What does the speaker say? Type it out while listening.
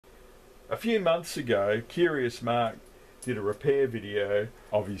A few months ago, Curious Mark did a repair video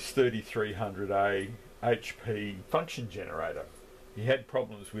of his 3300A HP function generator. He had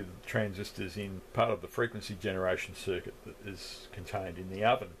problems with transistors in part of the frequency generation circuit that is contained in the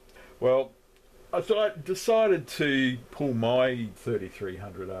oven. Well, I decided to pull my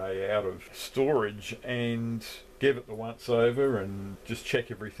 3300A out of storage and give it the once over and just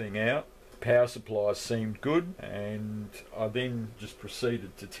check everything out. Power supplies seemed good, and I then just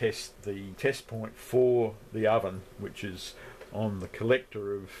proceeded to test the test point for the oven, which is on the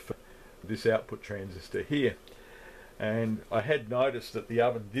collector of this output transistor here. And I had noticed that the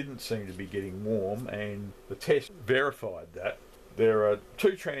oven didn't seem to be getting warm, and the test verified that. There are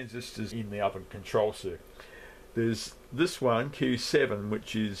two transistors in the oven control circuit. There's this one, Q7,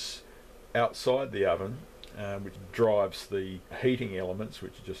 which is outside the oven, which drives the heating elements,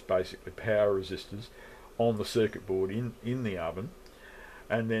 which are just basically power resistors, on the circuit board in the oven.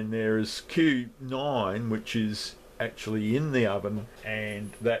 And then there is Q9, which is actually in the oven,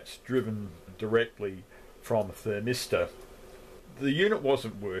 and that's driven directly from a thermistor. The unit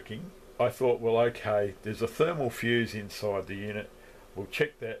wasn't working. I thought, well, okay, there's a thermal fuse inside the unit. We'll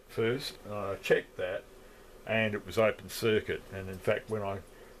check that first. And I checked that, and it was open circuit. And in fact, when I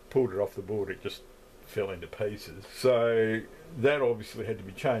pulled it off the board, it just fell into pieces. So that obviously had to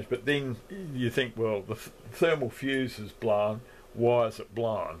be changed. But then you think, well, the thermal fuse is blown. Why is it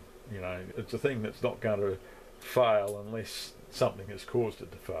blown? You know, it's a thing that's not going to fail unless something has caused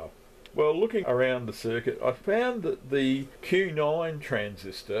it to fail. Well, looking around the circuit, I found that the Q9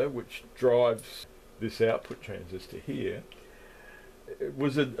 transistor, which drives this output transistor here,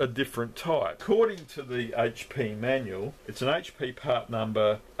 was a different type. According to the HP manual, it's an HP part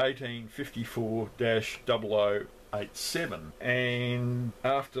number 1854-0087, and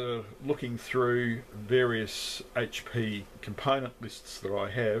after looking through various HP component lists that I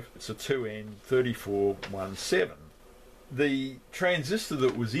have, it's a 2N3417. The transistor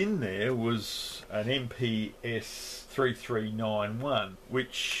that was in there was an HP3300A,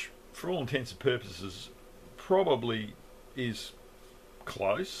 which for all intents and purposes probably is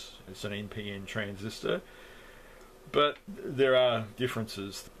close. It's an NPN transistor, but there are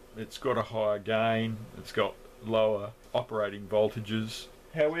differences. It's got a higher gain, it's got lower operating voltages.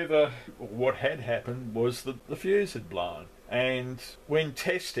 However, what had happened was that the fuse had blown, and when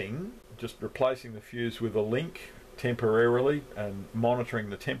testing, just replacing the fuse with a link temporarily and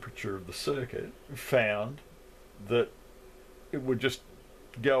monitoring the temperature of the circuit, found that it would just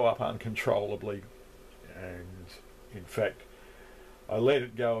go up uncontrollably. And in fact, I let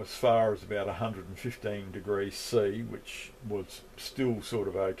it go as far as about 115 degrees C, which was still sort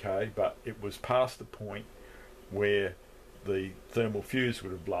of okay, but it was past the point where the thermal fuse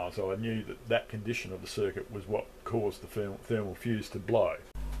would have blown, so I knew that that condition of the circuit was what caused the thermal fuse to blow.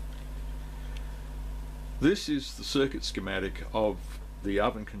 This is the circuit schematic of the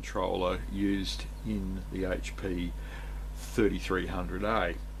oven controller used in the HP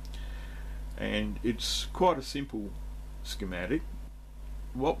 3300A, and it's quite a simple schematic.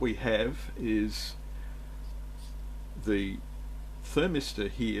 What we have is the thermistor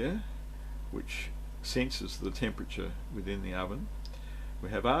here, which senses the temperature within the oven. We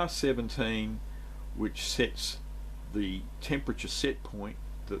have R17, which sets the temperature set point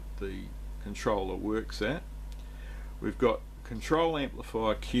that the controller works at. We've got control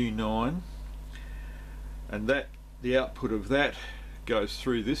amplifier Q9, and that the output of that goes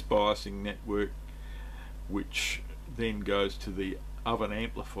through this biasing network, which then goes to the oven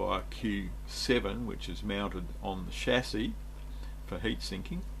amplifier Q7, which is mounted on the chassis for heat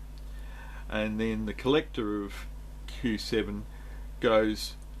sinking, and then the collector of Q7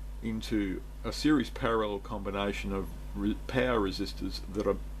 goes into a series parallel combination of power resistors that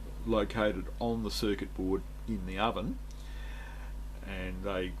are located on the circuit board in the oven, and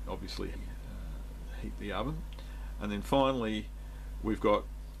they obviously heat the oven. And then finally we've got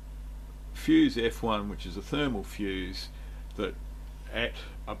fuse F1, which is a thermal fuse that at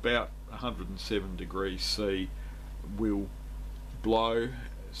about 107 degrees C will blow,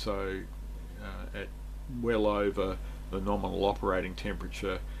 so at well over the nominal operating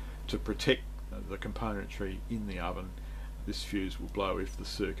temperature. To protect the componentry in the oven, this fuse will blow if the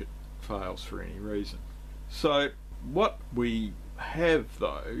circuit fails for any reason. So what we have,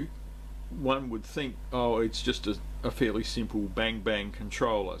 though, one would think, oh, it's just a fairly simple bang bang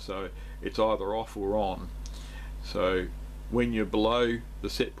controller, so it's either off or on. So when you're below the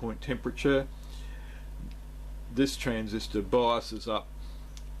set point temperature, this transistor biases up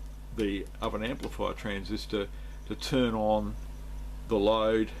the oven amplifier transistor to turn on the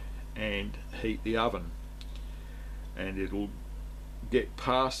load and heat the oven, and it'll get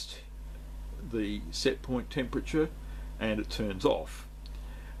past the set point temperature and it turns off,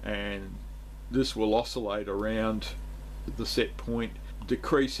 and this will oscillate around the set point,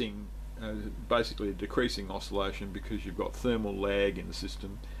 decreasing, basically a decreasing oscillation, because you've got thermal lag in the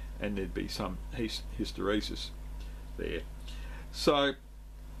system and there'd be some hysteresis there. So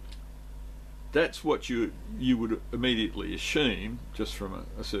that's what you would immediately assume just from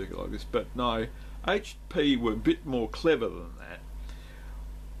a circuit like this, but no, HP were a bit more clever than that.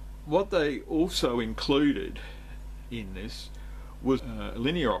 What they also included in this was a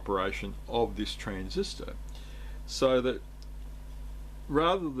linear operation of this transistor, so that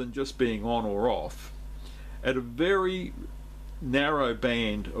rather than just being on or off, at a very narrow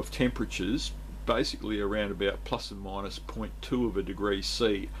band of temperatures, basically around about plus and minus 0.2 of a degree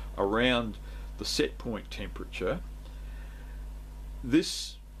C around the set point temperature,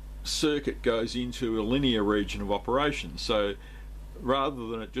 this circuit goes into a linear region of operation. So rather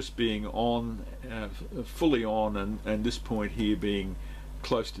than it just being on, fully on, and this point here being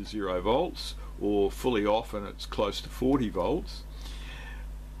close to 0 volts, or fully off and it's close to 40 volts,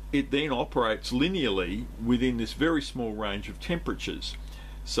 it then operates linearly within this very small range of temperatures.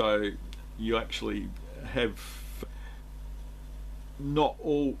 So you actually have not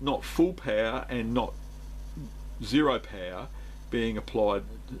full power and not zero power being applied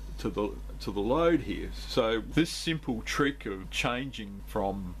to the load here. So this simple trick of changing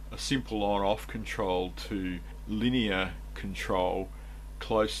from a simple on-off control to linear control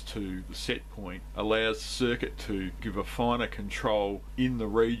close to the set point allows the circuit to give a finer control in the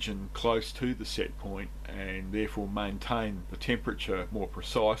region close to the set point, and therefore maintain the temperature more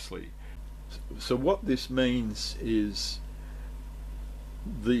precisely. So what this means is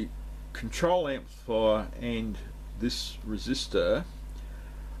the control amplifier and this resistor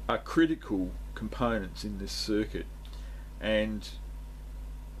are critical components in this circuit, and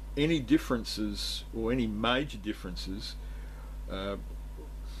any differences or any major differences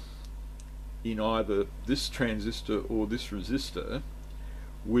in either this transistor or this resistor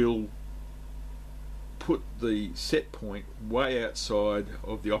will put the set point way outside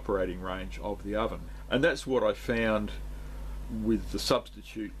of the operating range of the oven. And that's what I found with the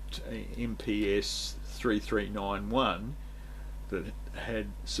substitute MP3300A, that had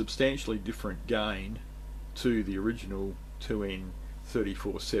substantially different gain to the original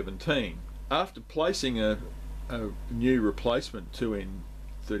 2N3417. After placing a new replacement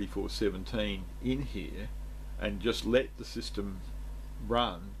 2N3417 in here and just let the system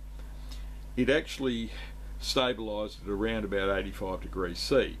run, it actually stabilised at around about 85 degrees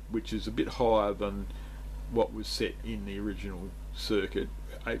C, which is a bit higher than what was set in the original circuit.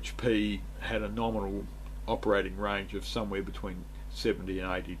 HP had a nominal operating range of somewhere between 70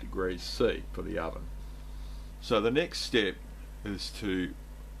 and 80 degrees C for the oven. So the next step is to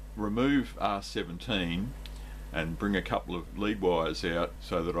remove R17 and bring a couple of lead wires out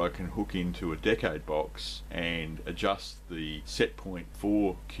so that I can hook into a decade box and adjust the set point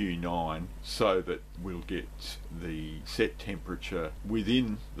for Q9 so that we'll get the set temperature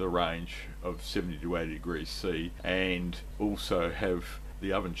within the range of 70 to 80 degrees C, and also have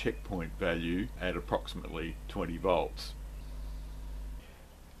the oven checkpoint value at approximately 20 volts.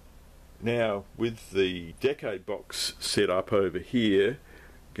 Now, with the decade box set up over here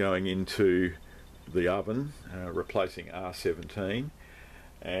going into the oven, replacing R17,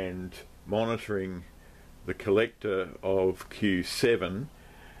 and monitoring the collector of Q7,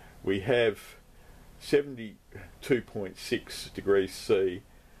 we have 72.6 degrees C,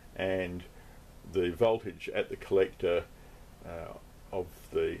 and the voltage at the collector of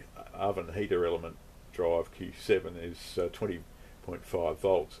the oven heater element drive Q7 is 20.5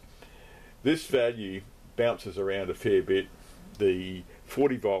 volts. This value bounces around a fair bit. The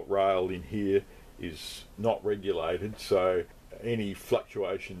 40 volt rail in here is not regulated, so any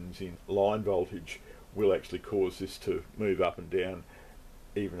fluctuations in line voltage will actually cause this to move up and down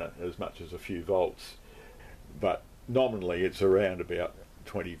even as much as a few volts, but nominally it's around about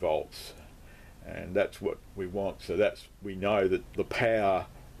 20 volts, and that's what we want. So that's, we know that the power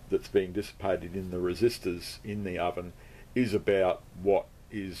that's being dissipated in the resistors in the oven is about what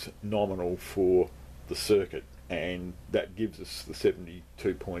is nominal for the circuit, and that gives us the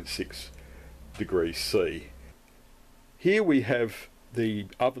 72.6 degrees C. Here we have the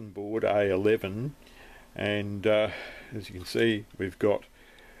oven board A11, and as you can see, we've got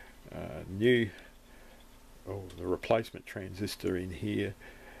the replacement transistor in here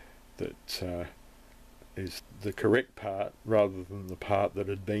that is the correct part rather than the part that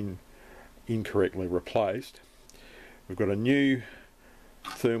had been incorrectly replaced. We've got a new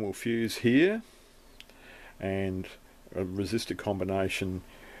thermal fuse here and a resistor combination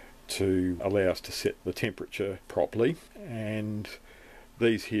to allow us to set the temperature properly. And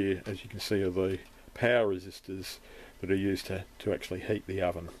these here, as you can see, are the power resistors that are used to actually heat the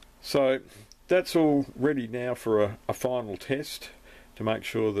oven. So that's all ready now for a final test to make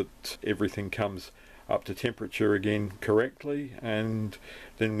sure that everything comes up to temperature again correctly, and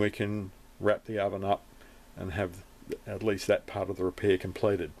then we can wrap the oven up and have at least that part of the repair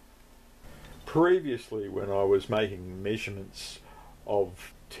completed. Previously, when I was making measurements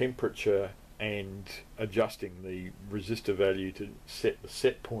of temperature and adjusting the resistor value to set the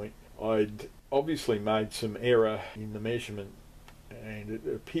set point, I'd obviously made some error in the measurement, and it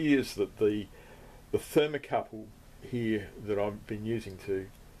appears that the thermocouple here that I've been using to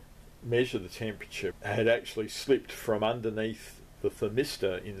measure the temperature had actually slipped from underneath the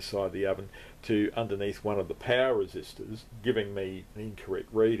thermistor inside the oven to underneath one of the power resistors, giving me an incorrect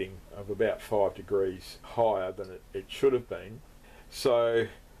reading of about 5 degrees higher than it should have been. So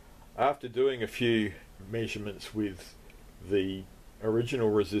after doing a few measurements with the original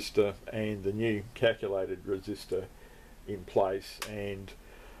resistor and the new calculated resistor in place, and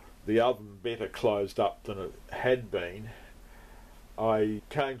the oven better closed up than it had been, I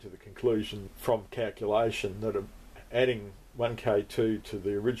came to the conclusion from calculation that adding 1K2 to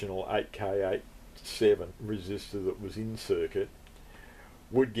the original 8K87 resistor that was in circuit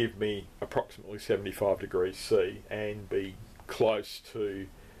would give me approximately 75 degrees C and be close to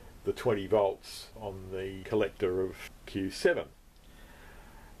the 20 volts on the collector of Q7.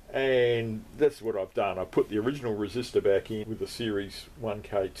 And that's what I've done. I put the original resistor back in with the series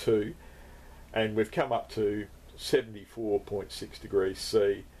 1K2, and we've come up to 74.6 degrees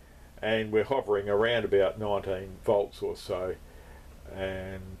C, and we're hovering around about 19 volts or so,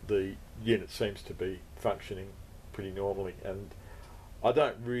 and the unit seems to be functioning pretty normally. And I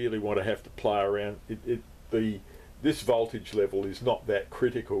don't really want to have to play around. This voltage level is not that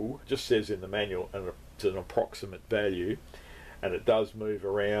critical. It just says in the manual, and it's an approximate value, and it does move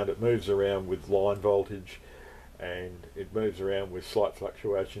around. It moves around with line voltage, and it moves around with slight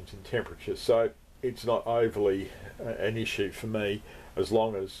fluctuations in temperature. So it's not overly an issue for me, as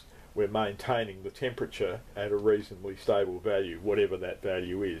long as we're maintaining the temperature at a reasonably stable value, whatever that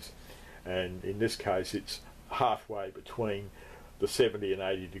value is. And in this case, it's halfway between the 70 and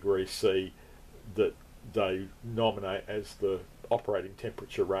 80 degrees C that they nominate as the operating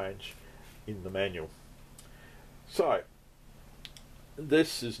temperature range in the manual. So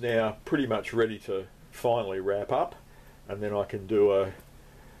this is now pretty much ready to finally wrap up, and then I can do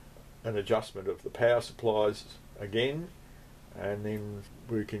an adjustment of the power supplies again, and then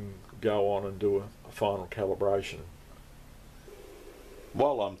we can go on and do a final calibration.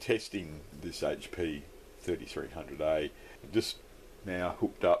 While I'm testing this HP3300A, I've just now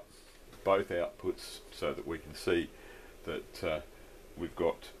hooked up both outputs so that we can see that we've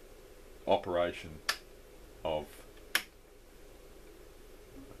got operation of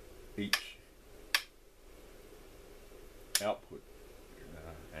each output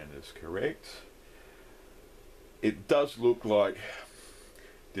and is correct. It does look like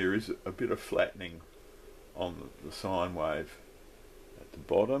there is a bit of flattening on the sine wave at the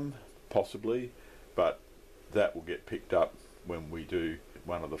bottom, possibly, but that will get picked up when we do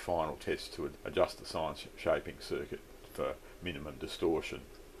one of the final tests to adjust the sine shaping circuit for minimum distortion.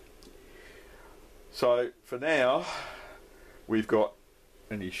 So for now, we've got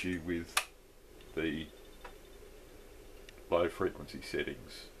an issue with the low frequency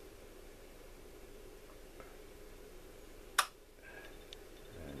settings.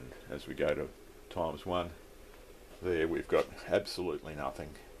 And as we go to ×1, there we've got absolutely nothing.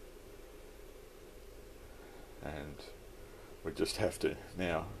 And we just have to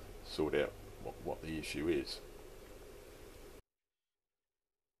now sort out what the issue is.